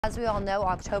As we all know,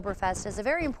 Oktoberfest is a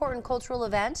very important cultural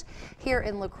event here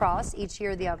in La Crosse. Each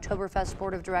year, the Oktoberfest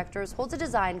Board of Directors holds a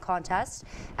design contest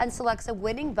and selects a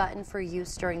winning button for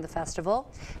use during the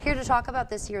festival. Here to talk about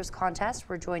this year's contest,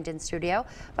 we're joined in studio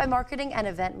by Marketing and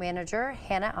Event Manager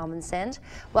Hannah Amundson.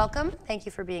 Welcome. Thank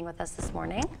you for being with us this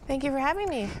morning. Thank you for having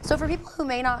me. So for people who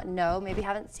may not know, maybe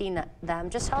haven't seen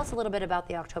them, just tell us a little bit about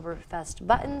the Oktoberfest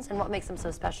buttons and what makes them so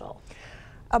special.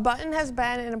 A button has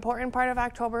been an important part of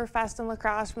Oktoberfest in La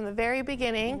Crosse from the very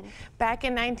beginning. Back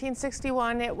in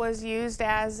 1961, it was used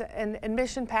as an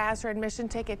admission pass or admission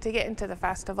ticket to get into the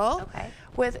festival.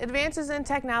 With advances in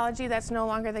technology, that's no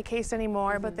longer the case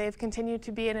anymore, but they've continued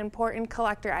to be an important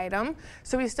collector item.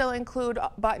 So we still include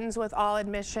buttons with all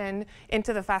admission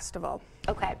into the festival.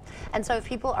 Okay, and so if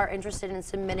people are interested in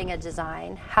submitting a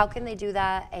design, how can they do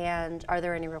that, and are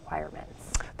there any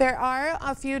requirements? There are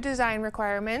a few design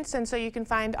requirements, and so you can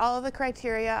find all of the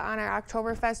criteria on our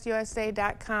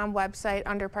oktoberfestusa.com website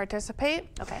under Participate.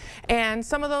 And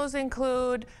some of those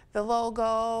include the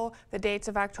logo, the dates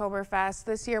of Oktoberfest.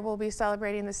 This year we'll be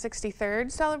celebrating the 63rd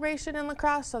celebration in La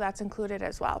Crosse, so that's included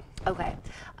as well.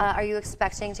 Are you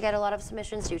expecting to get a lot of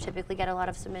submissions? Do you typically get a lot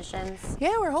of submissions?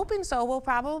 Yeah, we're hoping so. We'll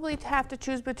probably have to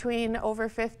choose between over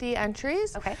 50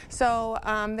 entries. So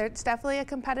it's definitely a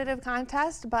competitive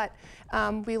contest, but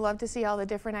we love to see all the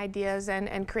different ideas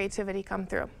and creativity come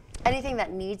through. Anything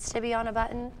that needs to be on a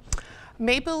button?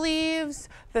 Maple leaves,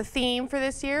 the theme for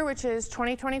this year, which is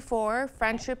 2024,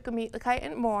 Friendship, Gemütlichkeit,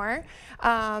 and more.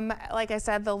 Like I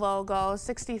said, the logo,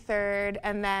 63rd,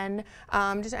 and then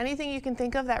just anything you can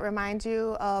think of that reminds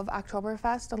you of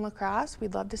Oktoberfest and La Crosse,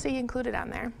 we'd love to see included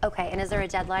on there. And is there a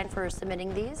deadline for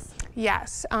submitting these?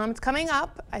 Yes, it's coming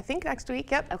up, I think next week,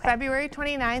 February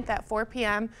 29th at 4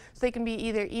 p.m. So they can be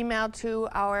either emailed to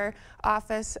our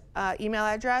office email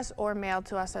address or mailed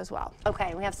to us as well.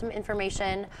 We have some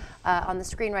information on the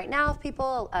screen right now of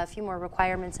people, a few more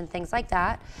requirements and things like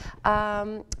that.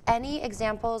 Any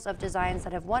examples of designs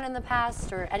that have won in the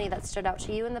past, or any that stood out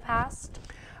to you in the past?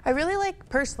 I really like,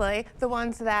 personally, the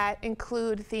ones that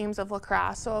include themes of La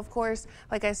Crosse. So, of course,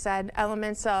 like I said,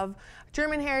 elements of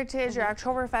German heritage or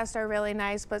Oktoberfest are really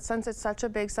nice, but since it's such a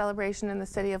big celebration in the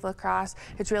city of La Crosse,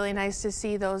 it's really nice to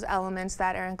see those elements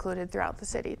that are included throughout the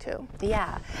city, too.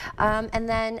 And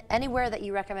then anywhere that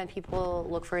you recommend people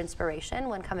look for inspiration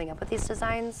when coming up with these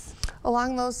designs?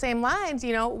 Along those same lines,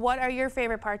 you know, what are your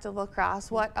favorite parts of La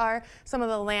Crosse? What are some of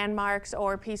the landmarks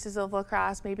or pieces of La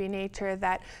Crosse, maybe nature,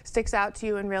 that sticks out to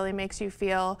you and really makes you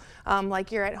feel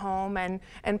like you're at home and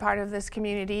part of this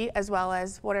community, as well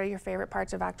as what are your favorite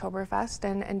parts of Oktoberfest,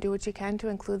 and do what you can to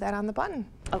include that on the button.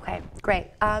 Great.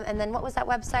 And then what was that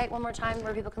website one more time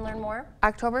where people can learn more?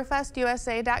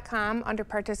 oktoberfestusa.com. Under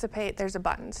Participate, there's a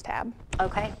buttons tab. All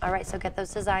right, so get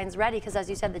those designs ready, because as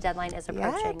you said, the deadline is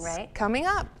approaching, right? Coming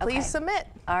up. Please submit.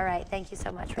 All right, thank you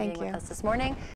so much for being with us this morning.